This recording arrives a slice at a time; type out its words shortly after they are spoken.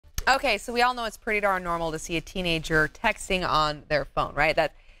Okay, so we all know it's pretty darn normal to see a teenager texting on their phone, right?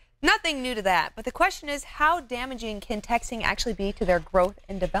 That's nothing new to that. But the question is, how damaging can texting actually be to their growth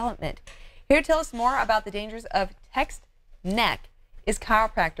and development? Here to tell us more about the dangers of text neck is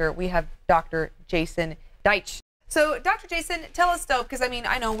chiropractor. We have Dr. Jason Deitch. So, Dr. Jason, tell us though, because I mean,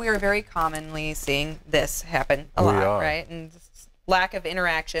 I know we are very commonly seeing this happen a lot, right? And lack of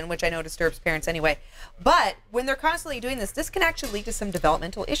interaction, which I know disturbs parents anyway. But when they're constantly doing this can actually lead to some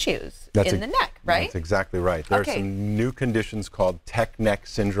developmental issues in the neck, right? That's exactly right. There are some new conditions called tech neck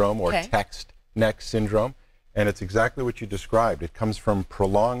syndrome or text neck syndrome, and it's exactly what you described. It comes from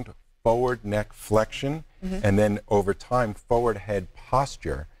prolonged forward neck flexion and then over time forward head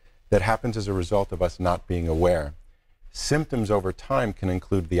posture that happens as a result of us not being aware. Symptoms over time can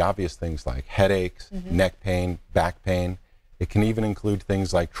include the obvious things like headaches, neck pain, back pain. It can even include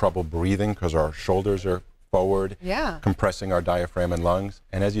things like trouble breathing because our shoulders are forward, compressing our diaphragm and lungs.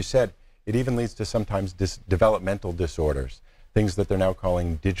 And as you said, it even leads to sometimes developmental disorders, things that they're now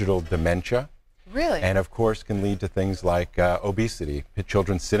calling digital dementia. Really? And of course can lead to things like obesity.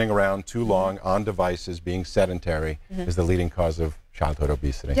 Children sitting around too long on devices, being sedentary, is the leading cause of childhood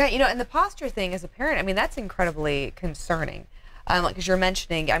obesity. Yeah, you know, and the posture thing as a parent, I mean, that's incredibly concerning. Because you're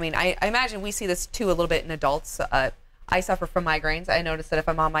mentioning, I mean, I imagine we see this too a little bit in adults. I suffer from migraines. I notice that if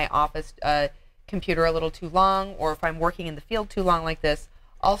I'm on my office computer a little too long, or if I'm working in the field too long like this,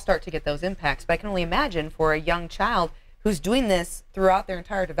 I'll start to get those impacts. But I can only imagine for a young child who's doing this throughout their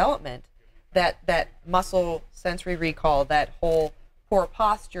entire development, that muscle sensory recall, that whole poor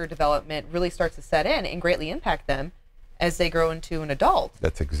posture development really starts to set in and greatly impact them as they grow into an adult.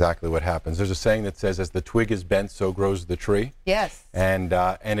 That's exactly what happens. There's a saying that says, as the twig is bent, so grows the tree. Yes. And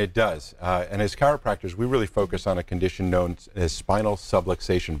it does. And as chiropractors, we really focus on a condition known as spinal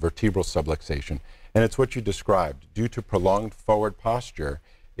subluxation, vertebral subluxation. And it's what you described. Due to prolonged forward posture,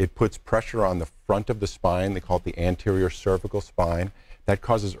 it puts pressure on the front of the spine. They call it the anterior cervical spine. That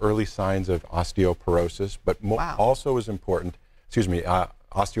causes early signs of osteoporosis, but also as important,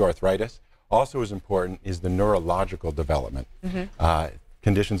 osteoarthritis. Also as important is the neurological development.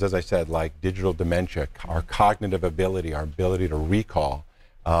 Conditions, as I said, like digital dementia, our cognitive ability, our ability to recall,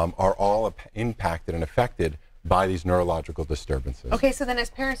 are all impacted and affected by these neurological disturbances. Okay, so then as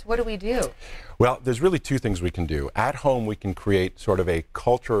parents, what do we do? Well, there's really two things we can do. At home, we can create sort of a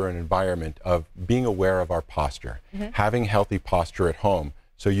culture and environment of being aware of our posture, having healthy posture at home.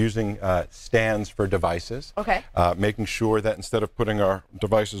 So using stands for devices, making sure that instead of putting our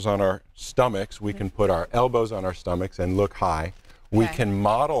devices on our stomachs, we can put our elbows on our stomachs and look high. We can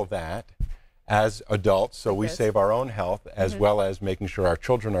model that as adults, so we save our own health as well as making sure our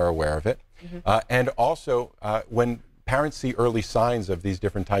children are aware of it. And also, when parents see early signs of these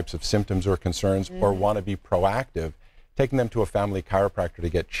different types of symptoms or concerns or want to be proactive, taking them to a family chiropractor to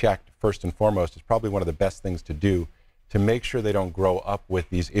get checked first and foremost is probably one of the best things to do to make sure they don't grow up with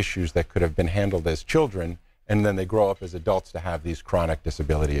these issues that could have been handled as children, and then they grow up as adults to have these chronic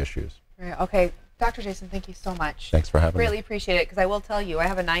disability issues. Right. Okay, Dr. Jason, thank you so much. Thanks for having me. Really appreciate it, because I will tell you, I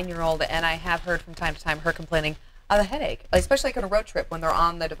have a 9-year-old, and I have heard from time to time her complaining of a headache, especially like on a road trip when they're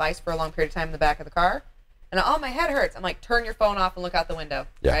on the device for a long period of time in the back of the car. And oh, my head hurts. I'm like, turn your phone off and look out the window,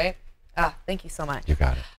 right? Thank you so much. You got it.